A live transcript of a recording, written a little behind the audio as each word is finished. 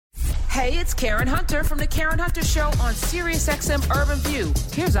Hey, it's Karen Hunter from The Karen Hunter Show on SiriusXM Urban View.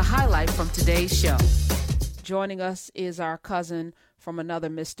 Here's a highlight from today's show. Joining us is our cousin from another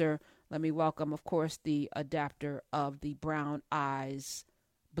Mr. Let me welcome, of course, the adapter of the Blue Eyes,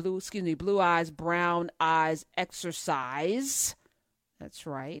 Brown Eyes exercise. That's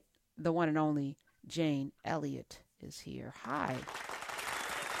right. The one and only Jane Elliott is here. Hi.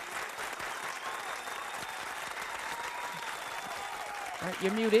 All right,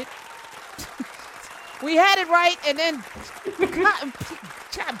 you're muted. We had it right, and then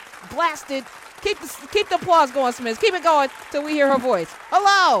blasted. Keep the applause going, Smith. Keep it going till we hear her voice.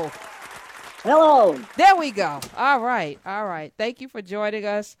 Hello. Hello. There we go. All right. Thank you for joining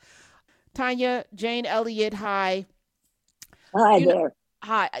us. Tanya, Jane Elliott, hi. Hi there.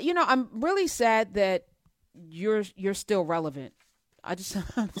 Hi. I'm really sad that you're still relevant. I'm sad.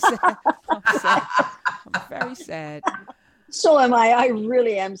 I'm very sad. So am I. I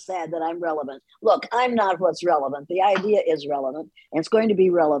really am sad that I'm relevant. Look, I'm not what's relevant. The idea is relevant, and it's going to be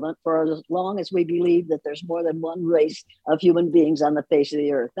relevant for as long as we believe that there's more than one race of human beings on the face of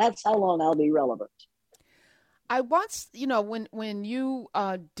the earth. That's how long I'll be relevant. I once, when you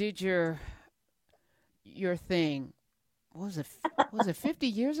did your thing, was it 50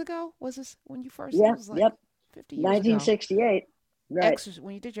 years ago? Was this when you first? Yeah, it was like yep. 50 years 1968. ago. Right.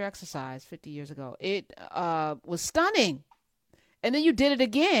 When you did your exercise 50 years ago, it was stunning. And then you did it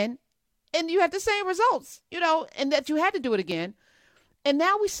again, and you had the same results, and that you had to do it again. And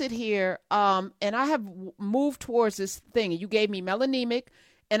now we sit here, and I have moved towards this thing. And you gave me melanemic,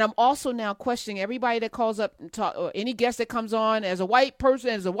 and I'm also now questioning everybody that calls up and talk, or any guest that comes on as a white person,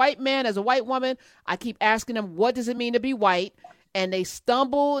 as a white man, as a white woman. I keep asking them, what does it mean to be white? And they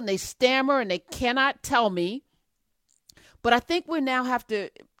stumble and they stammer and they cannot tell me. But I think we now have to,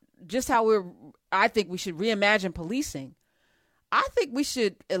 I think we should reimagine policing. I think we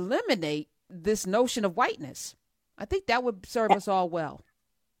should eliminate this notion of whiteness. I think that would serve us all well.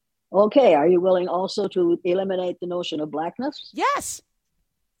 Okay. Are you willing also to eliminate the notion of blackness? Yes.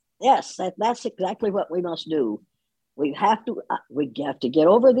 Yes, that's exactly what we must do. We have to get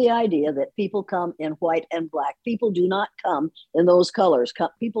over the idea that people come in white and black. People do not come in those colors.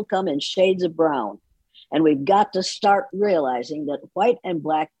 People come in shades of brown. And we've got to start realizing that white and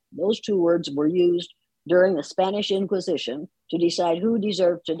black, those two words were used during the Spanish Inquisition to decide who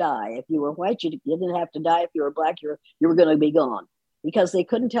deserved to die. If you were white, you didn't have to die. If you were black, you were going to be gone, because they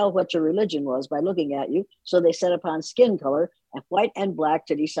couldn't tell what your religion was by looking at you. So they set upon skin color and white and black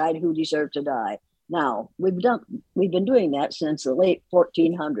to decide who deserved to die. Now, we've been doing that since the late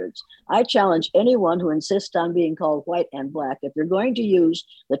 1400s. I challenge anyone who insists on being called white and black, if you're going to use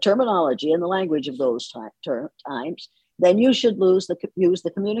the terminology and the language of those times, then you should use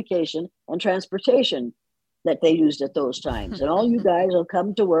the communication and transportation that they used at those times. And all you guys will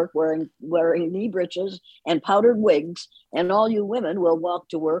come to work wearing knee breeches and powdered wigs, and all you women will walk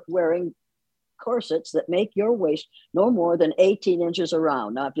to work wearing corsets that make your waist no more than 18 inches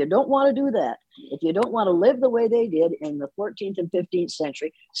around. Now, if you don't want to do that, if you don't want to live the way they did in the 14th and 15th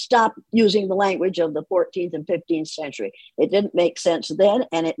century, stop using the language of the 14th and 15th century. It didn't make sense then,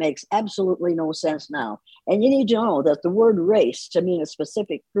 and it makes absolutely no sense now. And you need to know that the word race, to mean a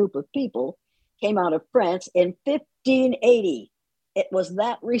specific group of people, came out of France in 1580. It was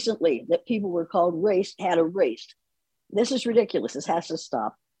that recently that people were called had a race. This is ridiculous. This has to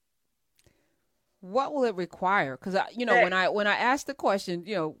stop. What will it require? Because when I ask the question,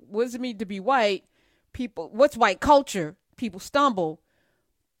 what does it mean to be white? What's white culture? People stumble,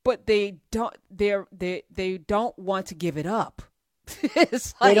 but they don't. They don't want to give it up.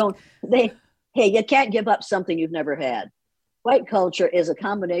 It's like, Hey, you can't give up something you've never had. White culture is a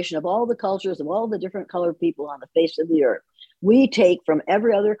combination of all the cultures of all the different colored people on the face of the earth. We take from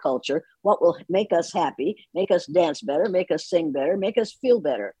every other culture what will make us happy, make us dance better, make us sing better, make us feel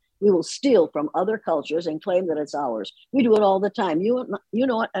better. We will steal from other cultures and claim that it's ours. We do it all the time. You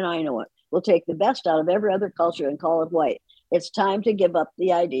know it, and I know it. We'll take the best out of every other culture and call it white. It's time to give up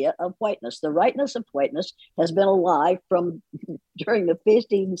the idea of whiteness. The rightness of whiteness has been alive from during the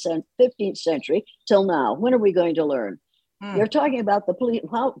 15th century till now. When are we going to learn? You're talking about the police.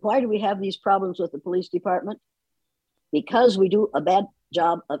 Why do we have these problems with the police department? Because we do a bad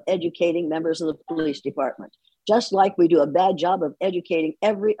job of educating members of the police department, just like we do a bad job of educating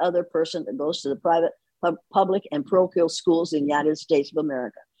every other person that goes to the private, public, and parochial schools in the United States of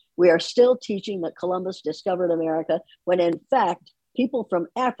America. We are still teaching that Columbus discovered America, when in fact, people from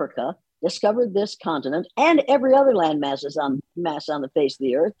Africa discovered this continent and every other landmass on the face of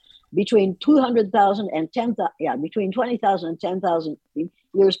the earth between 200,000 and 10,000, between 20,000 and 10,000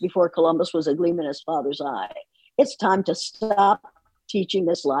 years before Columbus was a gleam in his father's eye. It's time to stop teaching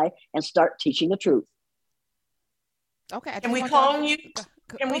this lie and start teaching the truth. Okay. Can we clone you?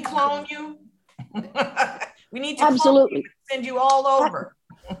 Can we clone you? We need to absolutely clone you, send you all over.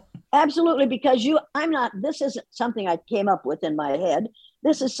 Absolutely, because this isn't something I came up with in my head.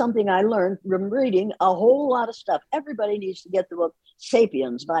 This is something I learned from reading a whole lot of stuff. Everybody needs to get the book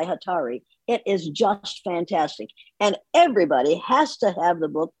Sapiens by Harari. It is just fantastic. And everybody has to have the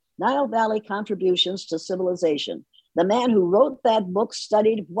book Nile Valley Contributions to Civilization. The man who wrote that book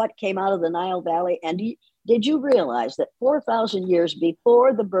studied what came out of the Nile Valley. And did you realize that 4,000 years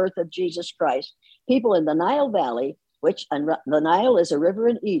before the birth of Jesus Christ, people in the Nile Valley, the Nile is a river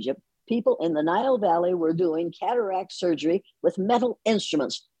in Egypt, people in the Nile Valley were doing cataract surgery with metal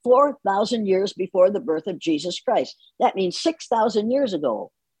instruments 4,000 years before the birth of Jesus Christ. That means 6,000 years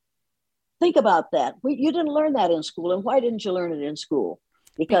ago. Think about that. You didn't learn that in school. And why didn't you learn it in school?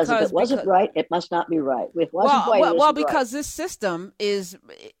 Because if it wasn't right, it must not be right. If it wasn't right, because right. This system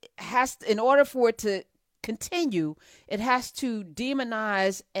in order for it to continue, it has to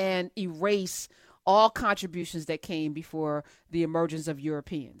demonize and erase all contributions that came before the emergence of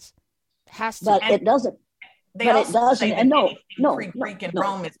Europeans. Has to. But it doesn't. They but also it doesn't. say that and no, pre-Greek and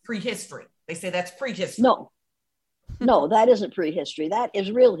Rome is prehistory. They say that's prehistory. No, that isn't prehistory. That is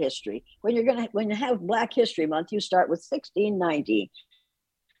real history. When you have Black History Month, you start with 1690,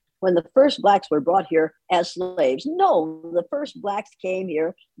 when the first Blacks were brought here as slaves. No, the first Blacks came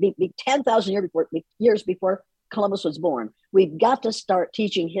here 10,000 years before Columbus was born. We've got to start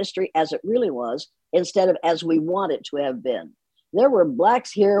teaching history as it really was instead of as we want it to have been. There were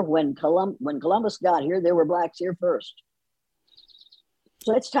Blacks here when Columbus got here. There were Blacks here first.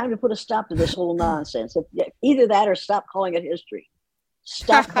 So it's time to put a stop to this whole nonsense. Either that or stop calling it history.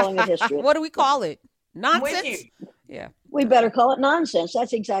 Stop calling it history. What do we call it? Nonsense? I'm with you. Yeah. We better call it nonsense.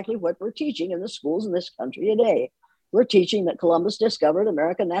 That's exactly what we're teaching in the schools in this country today. We're teaching that Columbus discovered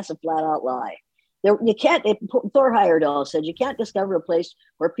America, and that's a flat out lie. Thor Heyerdahl said, you can't discover a place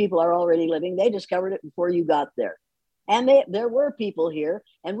where people are already living. They discovered it before you got there. And there were people here,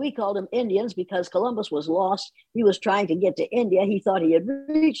 and we called them Indians because Columbus was lost. He was trying to get to India. He thought he had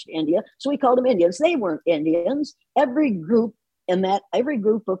reached India, so we called them Indians. They weren't Indians. Every group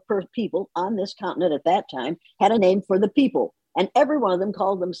of people on this continent at that time had a name for the people, and every one of them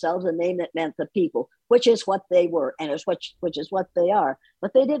called themselves a name that meant the people, which is what they were, and which is what they are.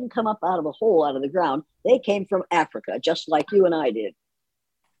 But they didn't come up out of a hole out of the ground. They came from Africa, just like you and I did.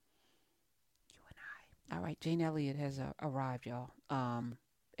 All right, Jane Elliott has arrived, y'all. JaneElliott.com.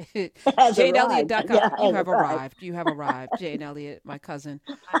 JaneElliott.com. You have arrived. You have arrived, Jane Elliott, my cousin.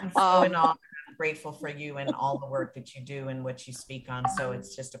 I'm so in awe. I'm grateful for you and all the work that you do and what you speak on. So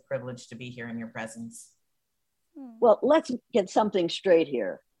it's just a privilege to be here in your presence. Well, let's get something straight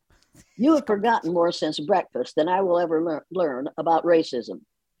here. You have forgotten more since breakfast than I will ever learn about racism.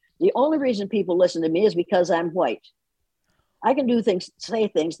 The only reason people listen to me is because I'm white. I can say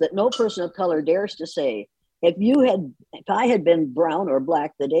things that no person of color dares to say. If I had been brown or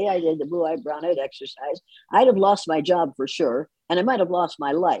black the day I did the blue-eyed, brown-eyed exercise, I'd have lost my job for sure, and I might have lost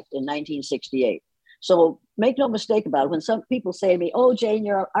my life in 1968. So make no mistake about it. When some people say to me, "Oh, Jane,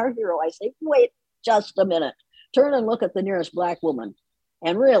 you're our hero," I say, "Wait just a minute. Turn and look at the nearest black woman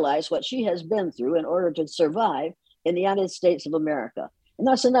and realize what she has been through in order to survive in the United States of America." And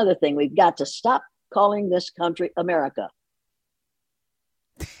that's another thing. We've got to stop calling this country America.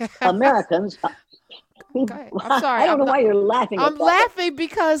 Americans. Okay. I'm sorry. I don't know why you're laughing. I'm laughing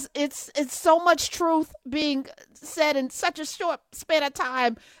because it's so much truth being said in such a short span of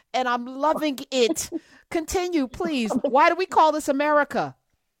time, and I'm loving it. Continue, please. Why do we call this America?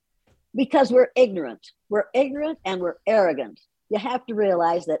 Because we're ignorant. We're ignorant and we're arrogant. You have to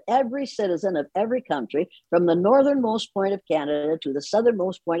realize that every citizen of every country, from the northernmost point of Canada to the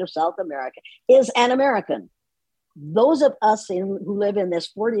southernmost point of South America, is an American. Those of us who live in this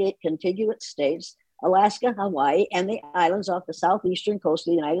 48 contiguous states, Alaska, Hawaii, and the islands off the southeastern coast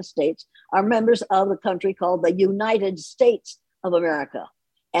of the United States, are members of the country called the United States of America.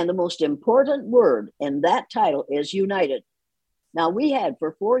 And the most important word in that title is united. Now, we had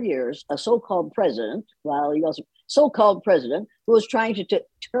for 4 years a so-called president, well, he wasn't so-called president, who was trying to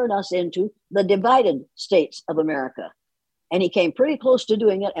turn us into the divided states of America. And he came pretty close to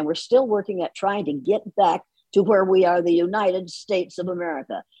doing it, and we're still working at trying to get back to where we are the United States of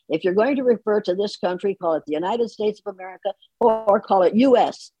America. If you're going to refer to this country, call it the United States of America or call it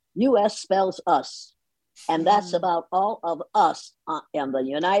U.S. U.S. spells us. And that's about all of us in the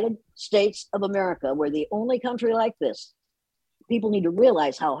United States of America. We're the only country like this. People need to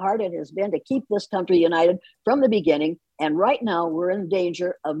realize how hard it has been to keep this country united from the beginning. And right now we're in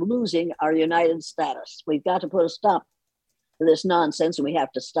danger of losing our united status. We've got to put a stop. to this nonsense, and we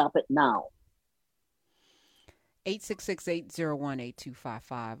have to stop it now.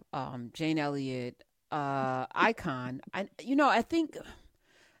 866-801-8255. Jane Elliott, icon. I think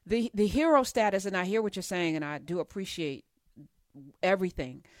the hero status, and I hear what you're saying, and I do appreciate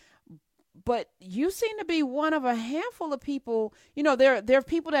everything. But you seem to be one of a handful of people. There are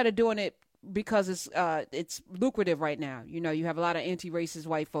people that are doing it because it's lucrative right now. You have a lot of anti-racist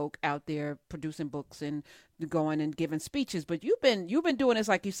white folk out there producing books and going and giving speeches. But you've been doing this,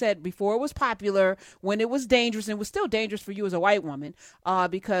 like you said, before it was popular, when it was dangerous, and it was still dangerous for you as a white woman,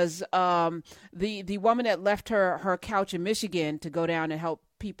 because the woman that left her couch in Michigan to go down and help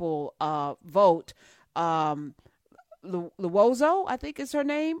people vote, Luozo, I think is her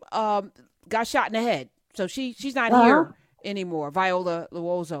name, got shot in the head. So she's not here anymore, Viola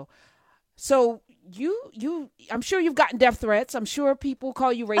Luozo. So I'm sure you've gotten death threats. I'm sure people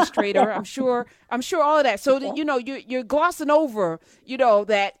call you race traitor. I'm sure all of that. So that, you're glossing over,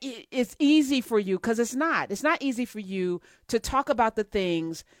 that it's easy for you, because it's not easy for you to talk about the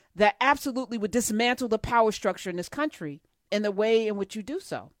things that absolutely would dismantle the power structure in this country in the way in which you do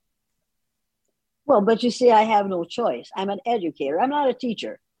so. Well, but you see, I have no choice. I'm an educator. I'm not a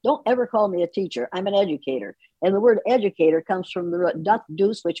teacher. Don't ever call me a teacher. I'm an educator. And the word educator comes from the root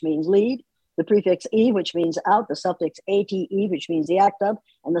 "dus," which means lead, the prefix "e," which means out, the suffix "ate," which means the act of,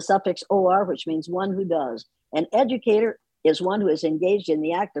 and the suffix "or," which means one who does. An educator is one who is engaged in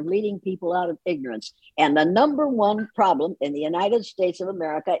the act of leading people out of ignorance. And the number one problem in the United States of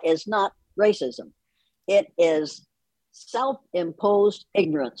America is not racism. It is self-imposed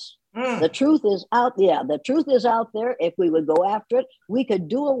ignorance. The truth is out there. The truth is out there. If we would go after it, we could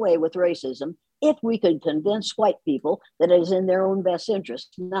do away with racism if we could convince white people that it is in their own best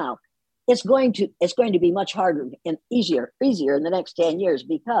interest. Now, it's going to be much harder and easier in the next 10 years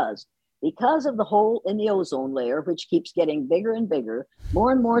because of the hole in the ozone layer, which keeps getting bigger and bigger.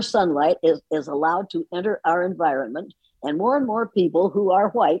 More and more sunlight is allowed to enter our environment, and more people who are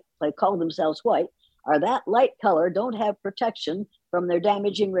white, they call themselves white, are that light color, don't have protection from their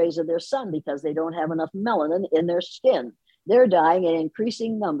damaging rays of their sun because they don't have enough melanin in their skin. They're dying in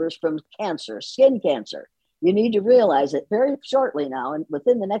increasing numbers from cancer, skin cancer. You need to realize that very shortly now, and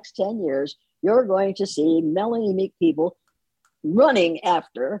within the next 10 years, you're going to see melanemic people running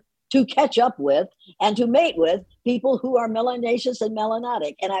after, to catch up with, and to mate with people who are melanaceous and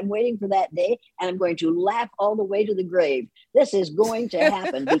melanotic. And I'm waiting for that day, and I'm going to laugh all the way to the grave. This is going to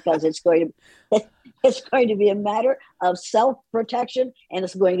happen because it's going to be a matter of self-protection, and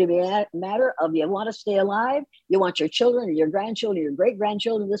it's going to be a matter of, you want to stay alive, you want your children, your grandchildren, your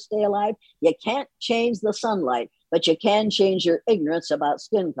great-grandchildren to stay alive. You can't change the sunlight, but you can change your ignorance about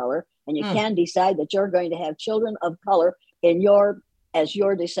skin color, and you can decide that you're going to have children of color as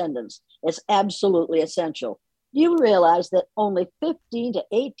your descendants. It's absolutely essential. Do you realize that only 15 to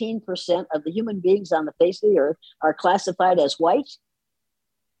 18% of the human beings on the face of the earth are classified as white?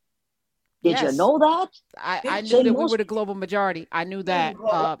 Did you know that? I knew that we were the global majority. I knew that.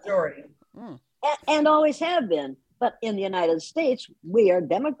 Majority. And always have been. But in the United States,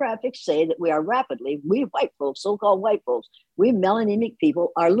 demographics say that we white folks, so-called white folks, we melanemic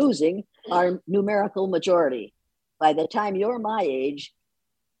people are losing our numerical majority. By the time you're my age,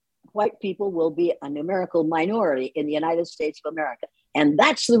 white people will be a numerical minority in the United States of America. And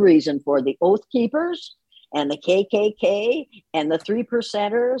that's the reason for the Oath Keepers and the KKK and the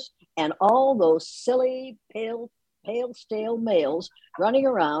 3%ers and all those silly, pale, stale males running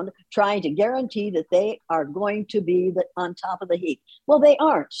around trying to guarantee that they are going to be on top of the heap. Well, they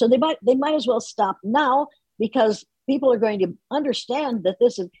aren't. So they might as well stop now, because people are going to understand that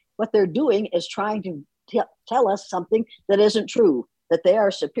this is what they're doing, is trying to tell us something that isn't true, that they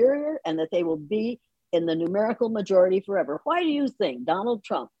are superior and that they will be in the numerical majority forever. Why do you think Donald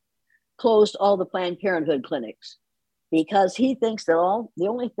Trump closed all the Planned Parenthood clinics? Because he thinks that the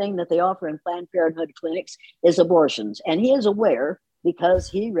only thing that they offer in Planned Parenthood clinics is abortions. And he is aware, because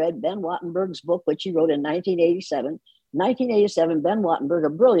he read Ben Wattenberg's book, which he wrote in 1987. 1987, Ben Wattenberg, a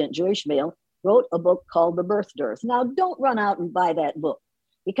brilliant Jewish male, wrote a book called The Birth Dearth. Now, don't run out and buy that book,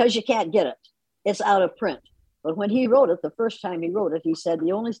 because you can't get it. It's out of print. But when he wrote it, the first time he wrote it, he said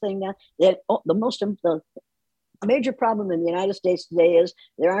the only thing the major problem in the United States today is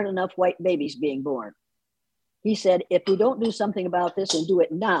there aren't enough white babies being born. He said, if we don't do something about this and do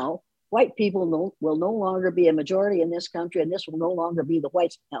it now, white people will no longer be a majority in this country, and this will no longer be the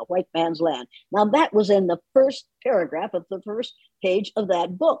white man's land. Now, that was in the first paragraph of the first page of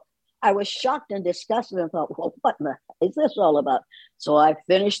that book. I was shocked and disgusted and thought, well, what is this all about? So I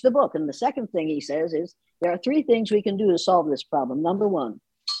finished the book. And the second thing he says is, there are three things we can do to solve this problem. Number one,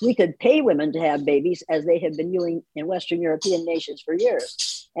 we could pay women to have babies as they have been doing in Western European nations for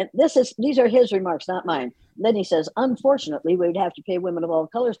years. And these are his remarks, not mine. And then he says, unfortunately, we'd have to pay women of all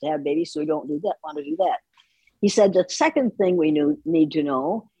colors to have babies, so we don't want to do that. He said the second thing we need to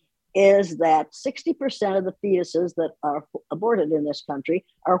know is that 60% of the fetuses that are aborted in this country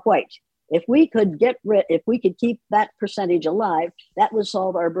are white. If we could keep that percentage alive, that would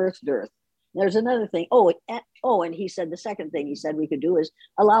solve our birth dearth. There's another thing. And he said the second thing he said we could do is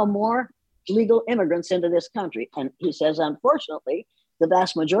allow more legal immigrants into this country. And he says, unfortunately, the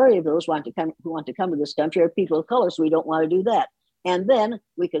vast majority of those who want to come to this country are people of color, so we don't want to do that. And then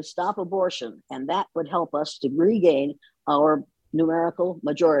we could stop abortion, and that would help us to regain our numerical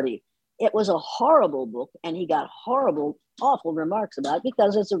majority. It was a horrible book, and he got horrible, awful remarks about it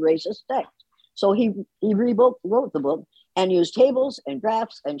because it's a racist text. So he wrote the book and used tables and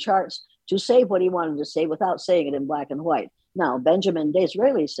graphs and charts to say what he wanted to say without saying it in black and white. Now, Benjamin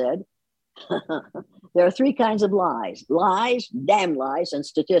Disraeli said, there are three kinds of lies: damn lies, and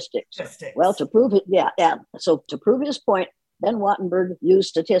statistics. Well, to prove it, So to prove his point, Ben Wattenberg used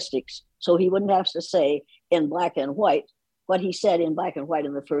statistics, so he wouldn't have to say in black and white what he said in black and white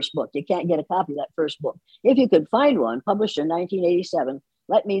in the first book. You can't get a copy of that first book. If you could find one published in 1987,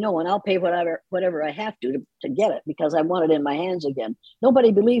 let me know and I'll pay whatever I have to get it, because I want it in my hands again.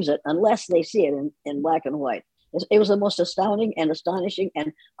 Nobody believes it unless they see it in black and white. It was the most astounding and astonishing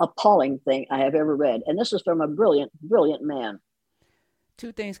and appalling thing I have ever read. And this is from a brilliant, brilliant man.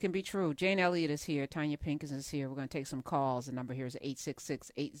 Two things can be true. Jane Elliott is here. Tanya Pinkins is here. We're going to take some calls. The number here is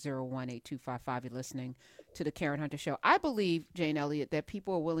 866-801-8255. You're listening to the Karen Hunter Show. I believe, Jane Elliott, that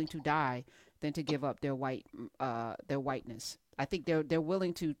people are willing to die than to give up their whiteness. I think they're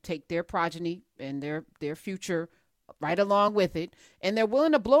willing to take their progeny and their future right along with it, and they're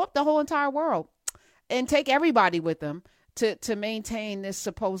willing to blow up the whole entire world and take everybody with them to maintain this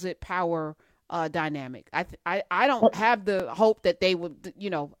supposed power dynamic. I don't have the hope that they would,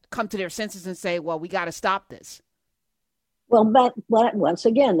 come to their senses and say, well, we got to stop this. Well, but once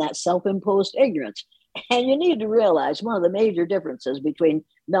again, that's self-imposed ignorance. And you need to realize one of the major differences between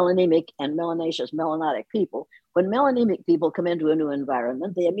melanemic and melanaceous melanotic people. When melanemic people come into a new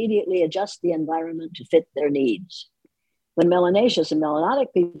environment, they immediately adjust the environment to fit their needs. When melanaceous and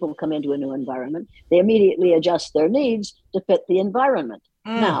melanotic people come into a new environment, they immediately adjust their needs to fit the environment.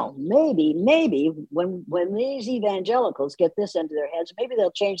 Now, maybe when these evangelicals get this into their heads, maybe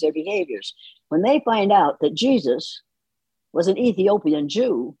they'll change their behaviors. When they find out that Jesus was an Ethiopian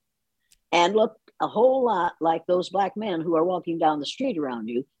Jew and looked a whole lot like those black men who are walking down the street around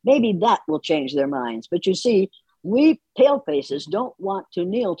you, maybe that will change their minds. But you see, we palefaces don't want to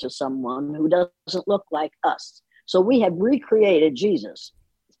kneel to someone who doesn't look like us. So we have recreated Jesus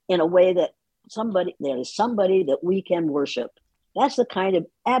in a way that there is somebody that we can worship. That's the kind of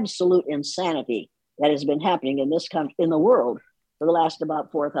absolute insanity that has been happening in this country, in the world, for the last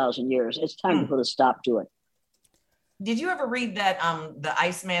about 4,000 years. It's time to put a stop to it. Did you ever read that the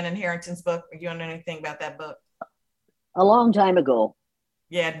Iceman Inheritance book? Do you know anything about that book? A long time ago.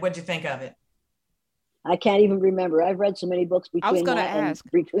 Yeah, what'd you think of it? I can't even remember. I've read so many books between. I was going to ask.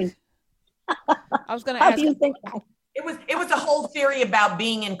 How do you think? It was a whole theory about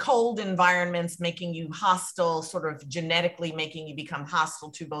being in cold environments, making you hostile, sort of genetically making you become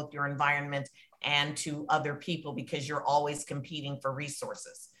hostile to both your environment and to other people because you're always competing for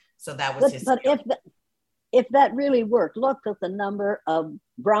resources. So that was his. But if that really worked, look at the number of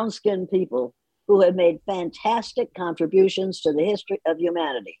brown-skinned people who have made fantastic contributions to the history of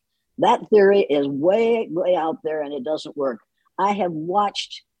humanity. That theory is way, way out there, and it doesn't work. I have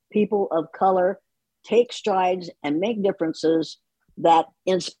watched people of color take strides and make differences that,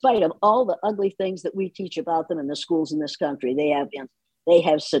 in spite of all the ugly things that we teach about them in the schools in this country, they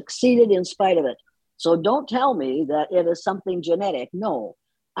have succeeded in spite of it. So don't tell me that it is something genetic. No.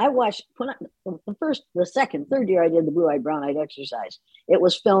 I watched the second, third year I did the Blue-Eyed, Brown-Eyed exercise. It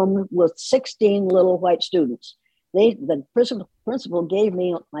was filmed with 16 little white students. The principal gave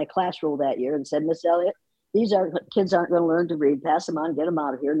me my class roll that year and said, Miss Elliott, kids aren't going to learn to read. Pass them on, get them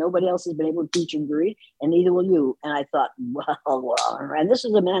out of here. Nobody else has been able to teach them to read, and neither will you. And I thought, well, and this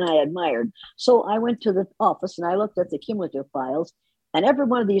is a man I admired. So I went to the office and I looked at the cumulative files, and every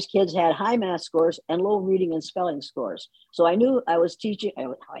one of these kids had high math scores and low reading and spelling scores. So I knew I was teaching.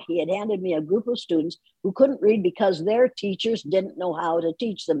 He had handed me a group of students who couldn't read because their teachers didn't know how to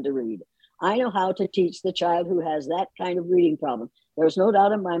teach them to read. I know how to teach the child who has that kind of reading problem. There's no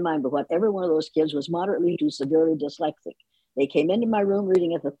doubt in my mind, but what every one of those kids was moderately to severely dyslexic. They came into my room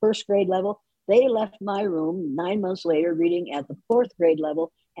reading at the first grade level. They left my room 9 months later reading at the fourth grade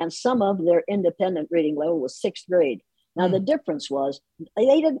level, and some of their independent reading level was sixth grade. Now, the difference was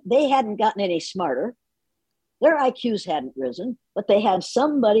they hadn't gotten any smarter. Their IQs hadn't risen, but they had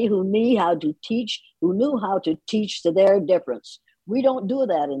somebody who knew how to teach to their difference. We don't do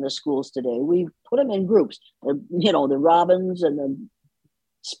that in the schools today. We put them in groups, the robins and the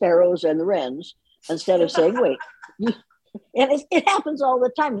sparrows and the wrens, instead of saying, wait, and it happens all the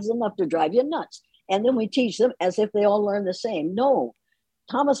time. It's enough to drive you nuts. And then we teach them as if they all learn the same. No,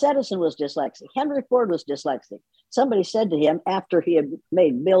 Thomas Edison was dyslexic. Henry Ford was dyslexic. Somebody said to him after he had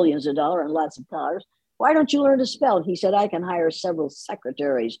made millions of dollars and lots of cars, why don't you learn to spell? And he said, I can hire several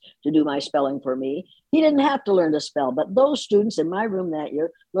secretaries to do my spelling for me. He didn't have to learn to spell, but those students in my room that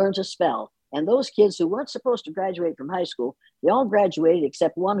year learned to spell. And those kids who weren't supposed to graduate from high school, they all graduated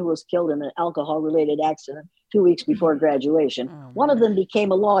except one who was killed in an alcohol-related accident 2 weeks before graduation. One of them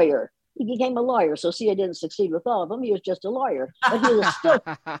became a lawyer. He became a lawyer. So see, I didn't succeed with all of them. He was just a lawyer, but he was still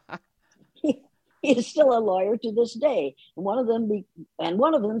he is still a lawyer to this day. And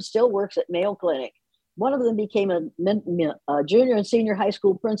one of them still works at Mayo Clinic. One of them became a junior and senior high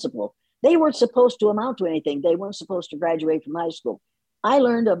school principal. They weren't supposed to amount to anything. They weren't supposed to graduate from high school. I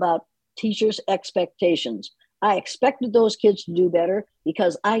learned about teachers' expectations. I expected those kids to do better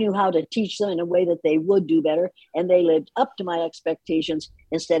because I knew how to teach them in a way that they would do better, and they lived up to my expectations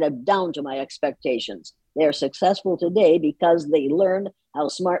instead of down to my expectations. They're successful today because they learned how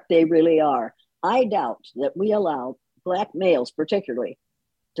smart they really are. I doubt that we allow Black males particularly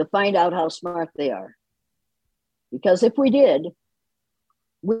to find out how smart they are. Because if we did,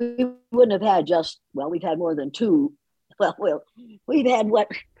 we wouldn't have had we've had more than two. Well, we've had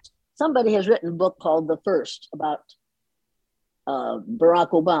somebody has written a book called The First about Barack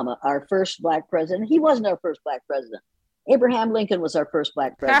Obama, our first Black president. He wasn't our first Black president. Abraham Lincoln was our first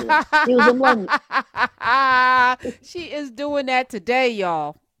Black president. He was She is doing that today,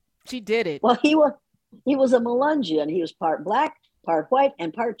 y'all. She did it. Well, he was a Melungeon. He was part Black, part white,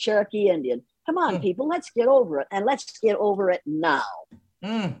 and part Cherokee Indian. Come on, people, let's get over it. And let's get over it now.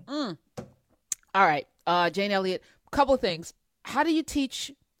 All right. Jane Elliott, a couple of things. How do you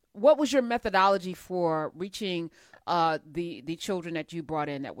teach? What was your methodology for reaching the children that you brought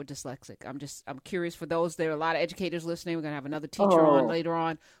in that were dyslexic? I'm curious for those. There are a lot of educators listening. We're going to have another teacher on later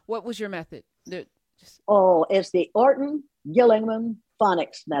on. What was your method? It's the Orton Gillingham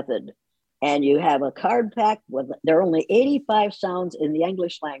phonics method. And you have a card pack there are only 85 sounds in the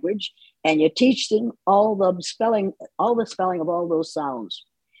English language, and you teach them all the spelling of all those sounds.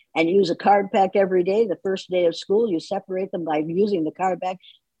 And you use a card pack every day. The first day of school, you separate them by using the card pack.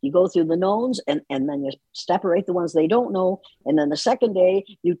 You go through the knowns and then you separate the ones they don't know. And then the second day,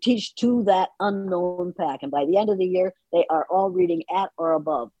 you teach to that unknown pack. And by the end of the year, they are all reading at or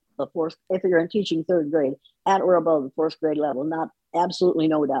above the fourth, if you're in teaching third grade, at or above the fourth grade level. Absolutely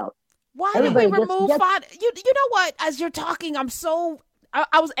no doubt. Why did we remove phonics? You know what? As you're talking, I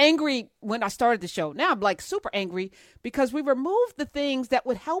was angry when I started the show. Now I'm like super angry because we removed the things that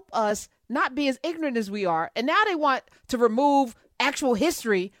would help us not be as ignorant as we are. And now they want to remove actual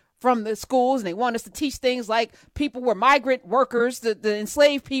history from the schools, and they want us to teach things like people were migrant workers, the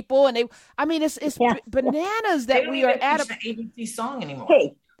enslaved people. And it's bananas that we are at the ABC song anymore.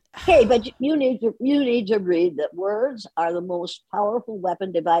 Hey, but you need to read that words are the most powerful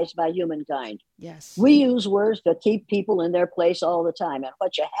weapon devised by humankind. Yes. We use words to keep people in their place all the time. And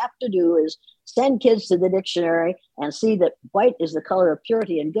what you have to do is send kids to the dictionary and see that white is the color of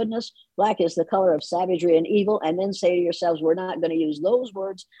purity and goodness, black is the color of savagery and evil, and then say to yourselves, we're not going to use those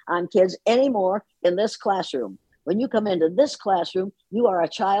words on kids anymore in this classroom. When you come into this classroom, you are a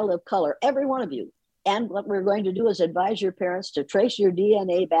child of color, every one of you. And what we're going to do is advise your parents to trace your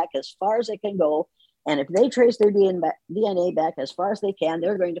DNA back as far as it can go. And if they trace their DNA back as far as they can,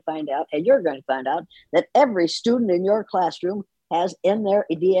 they're going to find out, and you're going to find out, that every student in your classroom has in their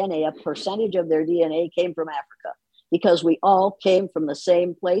DNA, a percentage of their DNA came from Africa, because we all came from the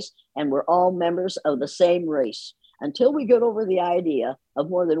same place and we're all members of the same race. Until we get over the idea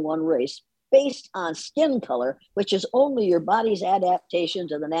of more than one race, based on skin color, which is only your body's adaptation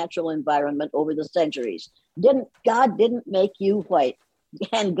to the natural environment over the centuries. God didn't make you white.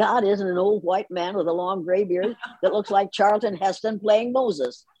 And God isn't an old white man with a long gray beard that looks like Charlton Heston playing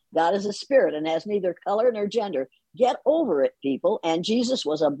Moses. God is a spirit and has neither color nor gender. Get over it, people. And Jesus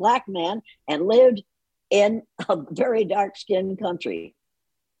was a Black man and lived in a very dark-skinned country.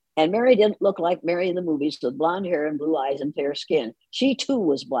 And Mary didn't look like Mary in the movies with blonde hair and blue eyes and fair skin. She too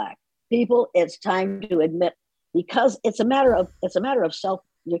was Black. People, it's time to admit, because it's a matter of self.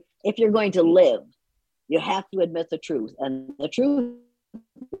 If you're going to live, you have to admit the truth. And the truth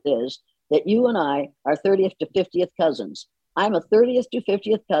is that you and I are 30th to 50th cousins. I'm a 30th to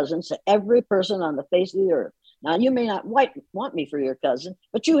 50th cousin to every person on the face of the earth. Now, you may not want me for your cousin,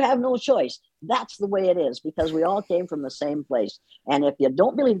 but you have no choice. That's the way it is because we all came from the same place. And if you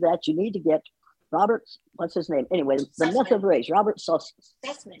don't believe that, you need to get Robert, what's his name? Anyway, The Myth of Race, Robert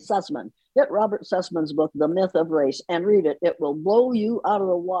Sussman. Get Robert Sussman's book, The Myth of Race, and read it. It will blow you out of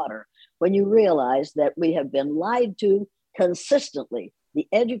the water when you realize that we have been lied to consistently. The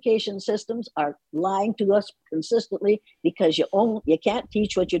education systems are lying to us consistently because you can't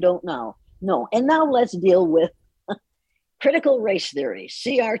teach what you don't know. No. And now let's deal with critical race theory,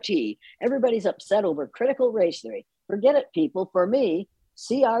 CRT. Everybody's upset over critical race theory. Forget it, people. For me,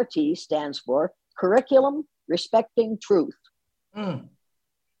 CRT stands for Curriculum Respecting Truth. Now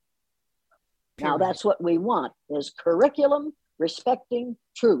that's what we want, is curriculum respecting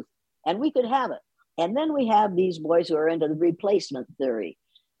truth. And we could have it. And then we have these boys who are into the replacement theory.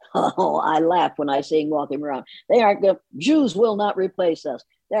 Oh, I laugh when I see walking around. Jews will not replace us.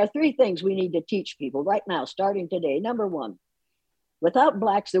 There are 3 things we need to teach people right now, starting today. Number 1, without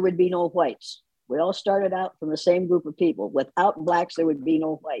blacks, there would be no whites. We all started out from the same group of people. Without blacks, there would be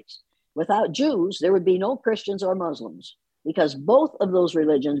no whites. Without Jews, there would be no Christians or Muslims, because both of those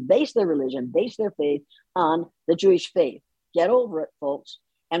religions base their faith on the Jewish faith. Get over it, folks.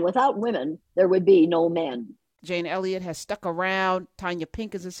 And without women, there would be no men. Jane Elliott has stuck around. Tanya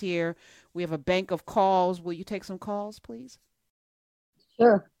Pinkins is here. We have a bank of calls. Will you take some calls, please?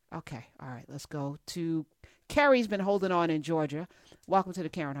 Sure. Okay. All right. Let's go to Carrie's been holding on in Georgia. Welcome to the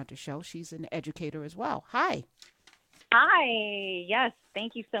Karen Hunter Show. She's an educator as well. Hi. Hi. Yes.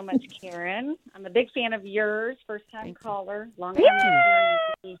 Thank you so much, Karen. I'm a big fan of yours. First-time caller. Long-time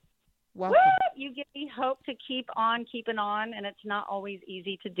listener. Welcome. You give me hope to keep on keeping on, and it's not always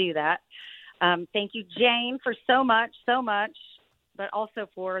easy to do that. Thank you, Jane, for so much, but also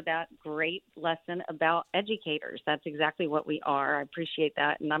for that great lesson about educators. That's exactly what we are. I appreciate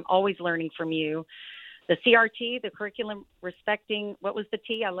that, and I'm always learning from you. The CRT, the curriculum respecting, what was the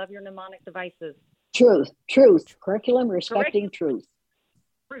T? I love your mnemonic devices. Truth. Curriculum respecting truth.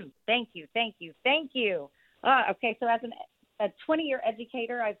 Thank you. Okay, so as a 20-year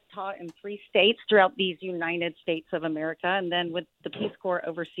educator, I've taught in 3 states throughout these United States of America, and then with the Peace Corps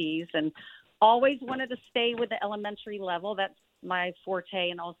overseas, and always wanted to stay with the elementary level. That's my forte,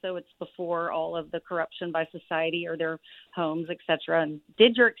 and also it's before all of the corruption by society or their homes, etc. And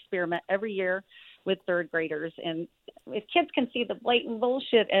did your experiment every year with 3rd graders. And if kids can see the blatant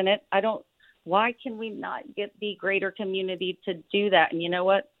bullshit in it, why can we not get the greater community to do that? And you know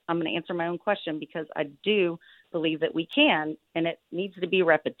what? I'm going to answer my own question, because I do believe that we can, and it needs to be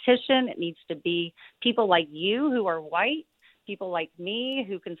repetition. It needs to be people like you who are white, people like me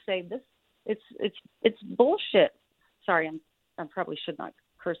who can say this. It's bullshit. Sorry, I probably should not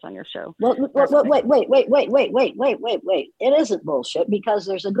curse on your show. Well, wait. It isn't bullshit, because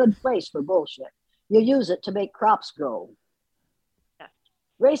there's a good place for bullshit. You use it to make crops grow. Yes.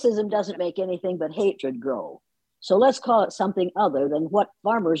 Racism doesn't make anything but hatred grow. So let's call it something other than what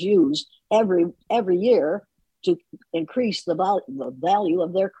farmers use every year to increase the value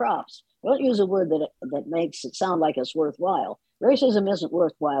of their crops. Don't use a word that makes it sound like it's worthwhile. Racism isn't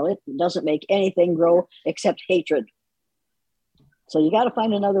worthwhile. It doesn't make anything grow except hatred. So you got to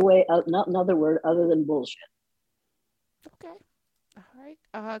find another way, another word other than bullshit. Okay.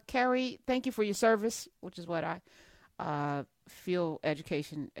 All right. Carrie, thank you for your service, which is what I feel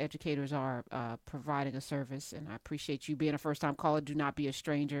educators are providing a service, and I appreciate you being a first-time caller. Do not be a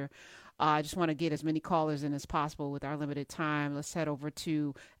stranger. I just want to get as many callers in as possible with our limited time. Let's head over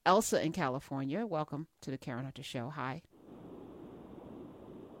to Elsa in California. Welcome to the Karen Hunter Show. Hi.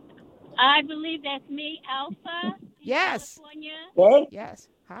 I believe that's me, Alpha. Yes. California. Okay. Yes.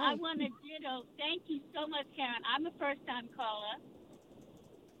 Hi. I want to ditto. Thank you so much, Karen. I'm a first-time caller.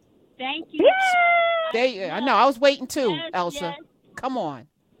 Thank you. I know. I was waiting too, Yes, Elsa. yes. Come on.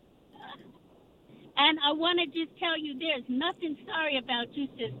 And I want to just tell you, there's nothing sorry about you,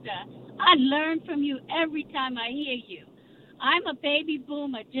 sister. I learn from you every time I hear you. I'm a baby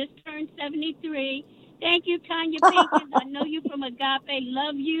boomer, just turned 73. Thank you, Tanya Pinkins. I know you from Agape.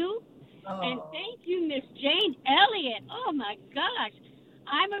 Love you. Oh. And thank you, Miss Jane Elliott. Oh, my gosh.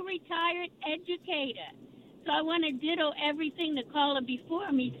 I'm a retired educator. So I want to ditto everything the caller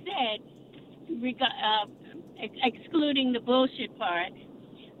before me said, excluding the bullshit part.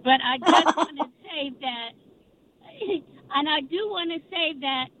 But I just want to say that, and I do want to say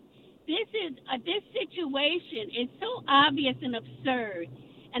that this situation is so obvious and absurd.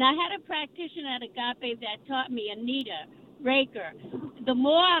 And I had a practitioner at Agape that taught me, Anita Raker. The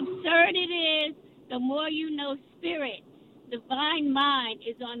more absurd it is, the more you know spirit, divine mind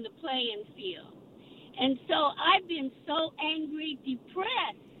is on the playing field. And so I've been so angry,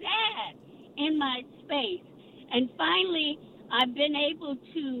 depressed, sad in my space. And finally, I've been able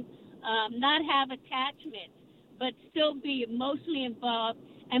to not have attachments, but still be emotionally involved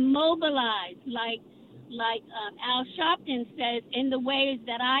and mobilize, like Al Sharpton says, in the ways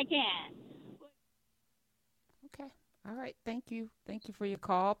that I can. Okay. All right. Thank you. Thank you for your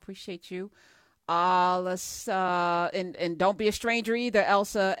call. Appreciate you. Let's and don't be a stranger either,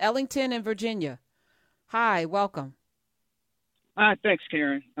 Elsa. Ellington in Virginia. Hi, welcome. Hi, thanks,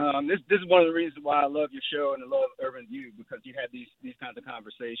 Karen. This is one of the reasons why I love your show and I love Urban View, because you have these kinds of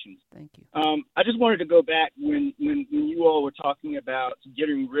conversations. Thank you. I just wanted to go back when you all were talking about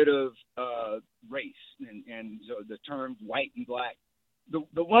getting rid of race and so the terms white and black.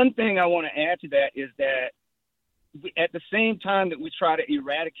 The one thing I want to add to that is that at the same time that we try to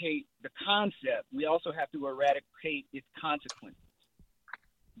eradicate the concept, we also have to eradicate its consequences.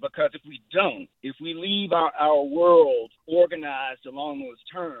 Because if we don't, if we leave our world organized along those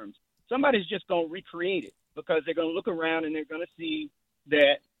terms, somebody's just going to recreate it, because they're going to look around and they're going to see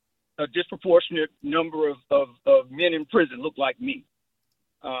that a disproportionate number of men in prison look like me.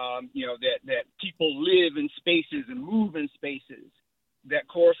 That people live in spaces and move in spaces that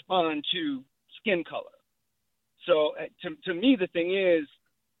correspond to skin color. So to me, the thing is,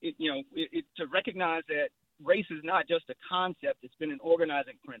 to recognize that race is not just a concept, it's been an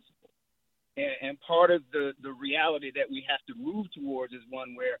organizing principle. And part of the reality that we have to move towards is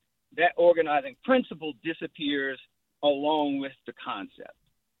one where that organizing principle disappears along with the concept.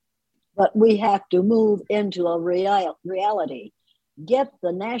 But we have to move into a reality. Get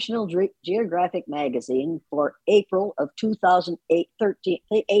the National Geographic magazine for April of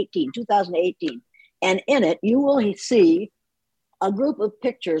 2018. And in it, you will see a group of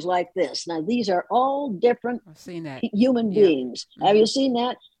pictures like this. Now, these are all different human beings. Mm-hmm. Have you seen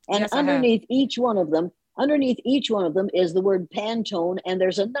that? And yes, underneath each one of them is the word Pantone, and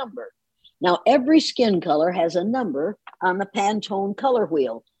there's a number. Now, every skin color has a number on the Pantone color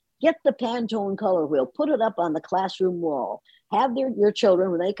wheel. Get the Pantone color wheel, put it up on the classroom wall. Have your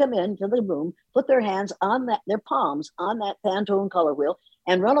children, when they come into the room, put their hands on their palms on that Pantone color wheel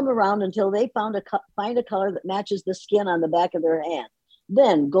and run them around until they find a color that matches the skin on the back of their hand.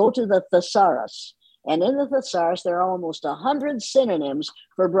 Then go to the thesaurus. And in the thesaurus, there are almost 100 synonyms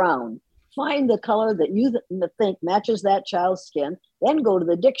for brown. Find the color that you think matches that child's skin. Then go to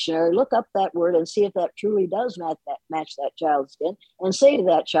the dictionary, look up that word and see if that truly does match that child's skin. And say to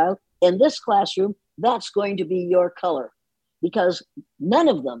that child, in this classroom, that's going to be your color. Because none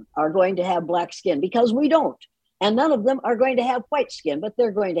of them are going to have black skin, because we don't. And none of them are going to have white skin, but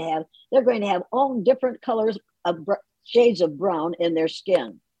they're going to have all different colors of shades of brown in their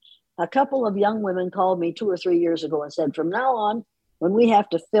skin. A couple of young women called me 2 or 3 years ago and said, from now on, when we have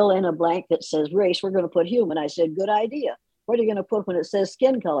to fill in a blank that says race, we're going to put human. I said, good idea. What are you going to put when it says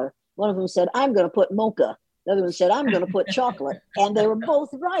skin color? One of them said, I'm going to put mocha. The other one said, I'm going to put chocolate. And they were both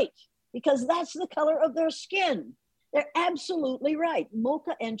right, because that's the color of their skin. They're absolutely right.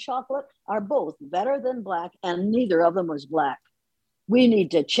 Mocha and chocolate are both better than black, and neither of them was black. We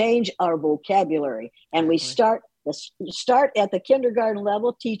need to change our vocabulary, and we start at the kindergarten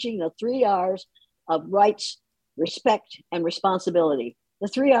level, teaching the 3 R's of rights, respect, and responsibility. The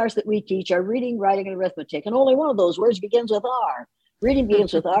 3 R's that we teach are reading, writing, and arithmetic, and only one of those words begins with R. Reading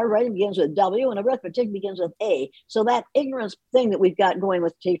begins with R, writing begins with W, and arithmetic begins with A. So that ignorance thing that we've got going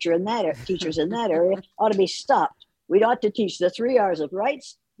with teachers in that area ought to be stopped. We ought to teach the 3 R's of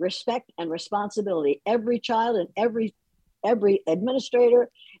rights, respect, and responsibility. Every child and every administrator,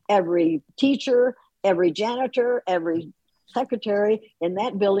 every teacher, every janitor, every secretary in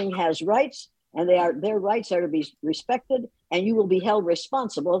that building has rights, and their rights are to be respected, and you will be held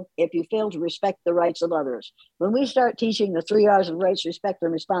responsible if you fail to respect the rights of others. When we start teaching the 3 R's of rights, respect,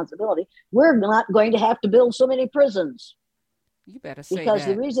 and responsibility, we're not going to have to build so many prisons. You better say because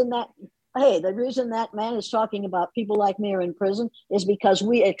that. the reason that man is talking about people like me are in prison is because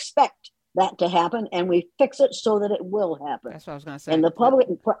we expect that to happen, and we fix it so that it will happen. That's what I was going to say. In the public,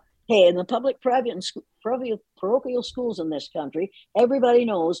 private, and parochial schools in this country, everybody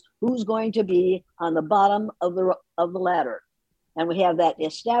knows who's going to be on the bottom of the ladder. And we have that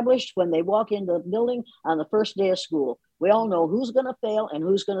established when they walk into the building on the first day of school. We all know who's going to fail and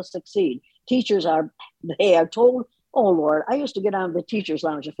who's going to succeed. Teachers are told, oh, Lord, I used to get on the teacher's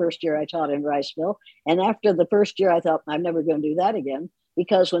lounge the first year I taught in Riceville. And after the first year, I thought, I'm never going to do that again.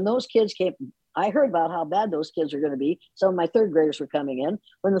 Because when those kids came, I heard about how bad those kids were going to be. Some of my third graders were coming in.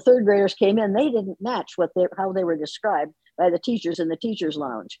 When the third graders came in, they didn't match how they were described by the teachers in the teacher's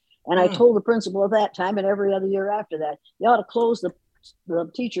lounge. And I told the principal at that time and every other year after that, you ought to close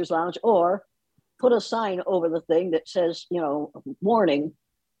the teacher's lounge or put a sign over the thing that says, warning,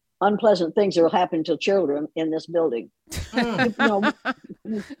 unpleasant things that will happen to children in this building. Mm.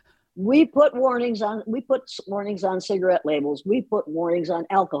 You know, we put warnings on cigarette labels. We put warnings on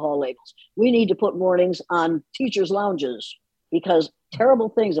alcohol labels. We need to put warnings on teachers' lounges, because terrible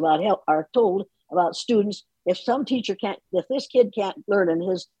things about health are told about students. If this kid can't learn in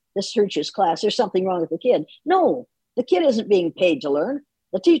this teacher's class, there's something wrong with the kid. No, the kid isn't being paid to learn.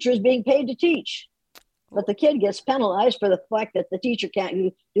 The teacher is being paid to teach. But the kid gets penalized for the fact that the teacher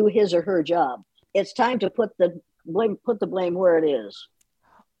can't do his or her job. It's time to put the blame where it is.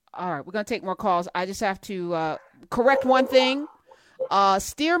 All right, we're going to take more calls. I just have to correct one thing.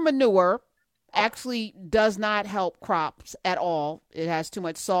 Steer manure actually does not help crops at all. It has too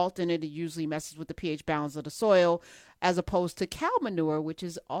much salt in it. It usually messes with the pH balance of the soil, as opposed to cow manure, which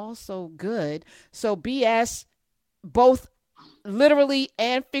is also good. So BS, both literally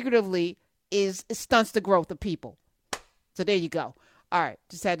and figuratively, it stunts the growth of people. So there you go. All right,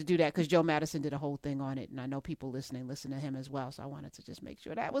 just had to do that because Joe Madison did a whole thing on it, and I know people listen to him as well, so I wanted to just make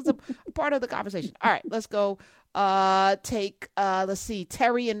sure that was a part of the conversation. All right, let's go let's see,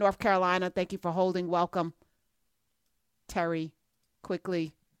 Terry in North Carolina. Thank you for holding. Welcome, Terry,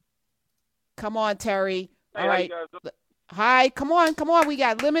 quickly. Come on, Terry. All right. Hi, come on. We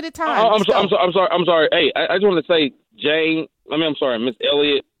got limited time. I'm sorry. Hey, I just wanted to say, Jane, I'm sorry, Miss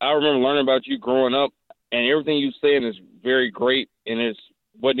Elliott, I remember learning about you growing up, and everything you're saying is very great, and it's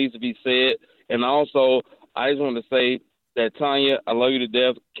what needs to be said. And also, I just want to say that, Tanya, I love you to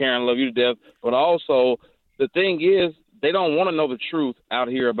death. Karen, I love you to death. But also, the thing is, they don't want to know the truth out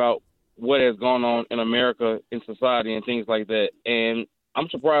here about what has gone on in America, in society, and things like that. And I'm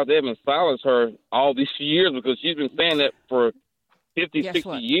surprised they haven't silenced her all these years, because she's been saying that for 50,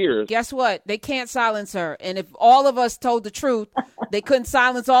 60 years. Guess what? They can't silence her. And if all of us told the truth, they couldn't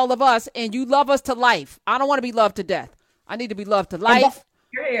silence all of us. And you love us to life. I don't want to be loved to death. I need to be loved to life.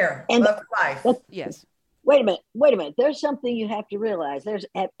 You're here. Love to life. Yes. Wait a minute. There's something you have to realize.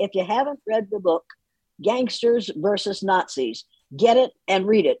 If you haven't read the book, Gangsters versus Nazis, get it and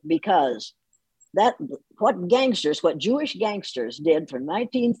read it, because what Jewish gangsters did from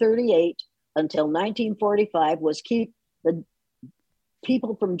 1938 until 1945 was keep the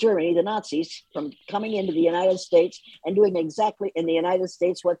people from Germany, the Nazis, from coming into the United States and doing exactly in the United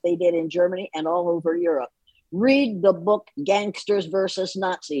States what they did in Germany and all over Europe. Read the book Gangsters versus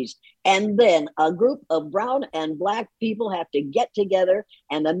Nazis. And then a group of brown and black people have to get together.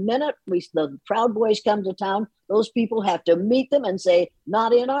 And the minute the Proud Boys come to town, those people have to meet them and say,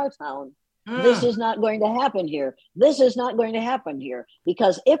 not in our town. This is not going to happen here. This is not going to happen here.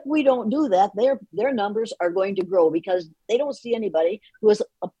 Because if we don't do that, their numbers are going to grow, because they don't see anybody who is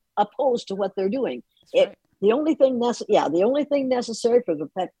opposed to what they're doing. The only thing necessary for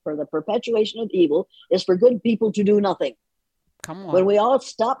the perpetuation of evil is for good people to do nothing. Come on. When we all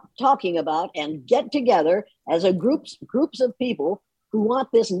stop talking about and get together as groups of people who want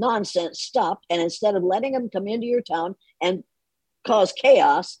this nonsense stopped, and instead of letting them come into your town and cause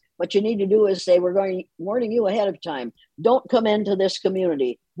chaos, what you need to do is say, we're warning you ahead of time. Don't come into this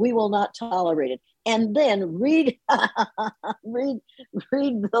community. We will not tolerate it. And then read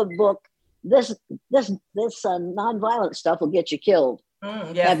the book. This nonviolent stuff will get you killed.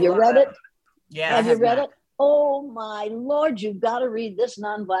 Yes, have you read it? Yeah. Have you read it? Oh my Lord, you've got to read this.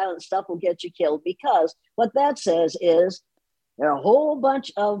 Nonviolent stuff will get you killed, because what that says is there are a whole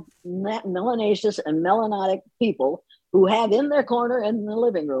bunch of melanaceous and melanotic people who have in their corner in the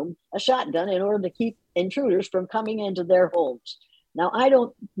living room a shotgun in order to keep intruders from coming into their homes. Now, I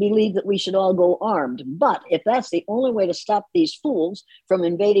don't believe that we should all go armed, but if that's the only way to stop these fools from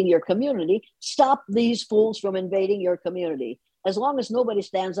invading your community, stop these fools from invading your community. As long as nobody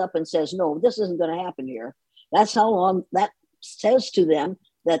stands up and says, no, this isn't going to happen here, that's how long that says to them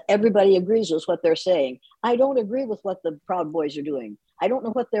that everybody agrees with what they're saying. I don't agree with what the Proud Boys are doing. I don't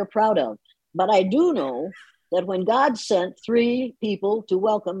know what they're proud of, but I do know that when God sent 3 people to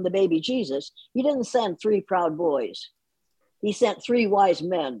welcome the baby Jesus, he didn't send 3 proud boys. He sent 3 wise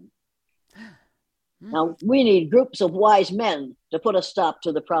men. Now, we need groups of wise men to put a stop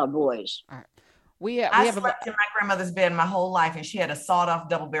to the Proud Boys. All right. I slept in my grandmother's bed my whole life, and she had a sawed-off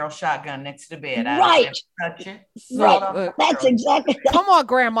double-barrel shotgun next to the bed. Right. That's exactly. Come on,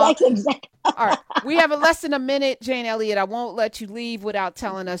 Grandma. That's exactly. All right. We have less than a minute, Jane Elliott. I won't let you leave without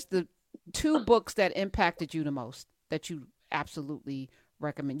telling us the 2 books that impacted you the most, that you absolutely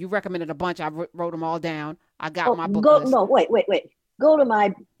recommend. You recommended a bunch. I wrote them all down. I got my book list. No, wait. go to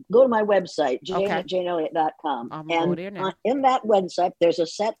my website, Okay. janeelliott.com. I'm gonna go there now. In that website, there's a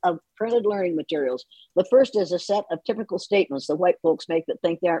set of printed learning materials. The first is a set of typical statements that white folks make that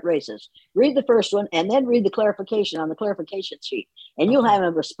think they aren't racist. Read the first one and then read the clarification on the clarification sheet. And you'll have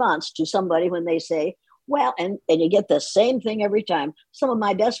a response to somebody when they say, well, and you get the same thing every time. Some of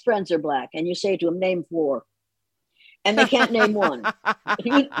my best friends are black. And you say to them, name 4. And they can't name one.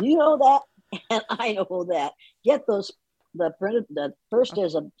 You know that? And I know that. Get those. The first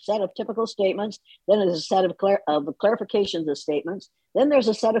is a set of typical statements. Then there's a set of clarifications of statements. Then there's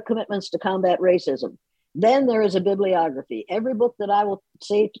a set of commitments to combat racism. Then there is a bibliography. Every book that I will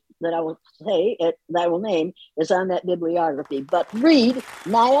name is on that bibliography. But read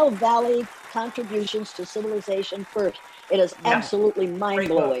Nile Valley Contributions to Civilization first. It is absolutely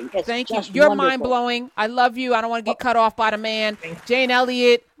mind-blowing. Thank you. You're wonderful. Mind-blowing. I love you. I don't want to get cut off by the man. Jane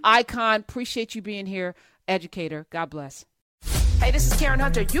Elliott, icon. Appreciate you being here. Educator. God bless. Hey, this is Karen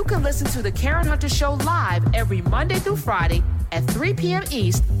Hunter. You can listen to The Karen Hunter Show live every Monday through Friday at 3 p.m.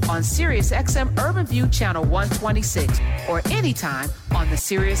 East on SiriusXM Urban View Channel 126 or anytime on the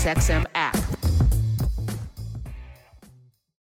SiriusXM app.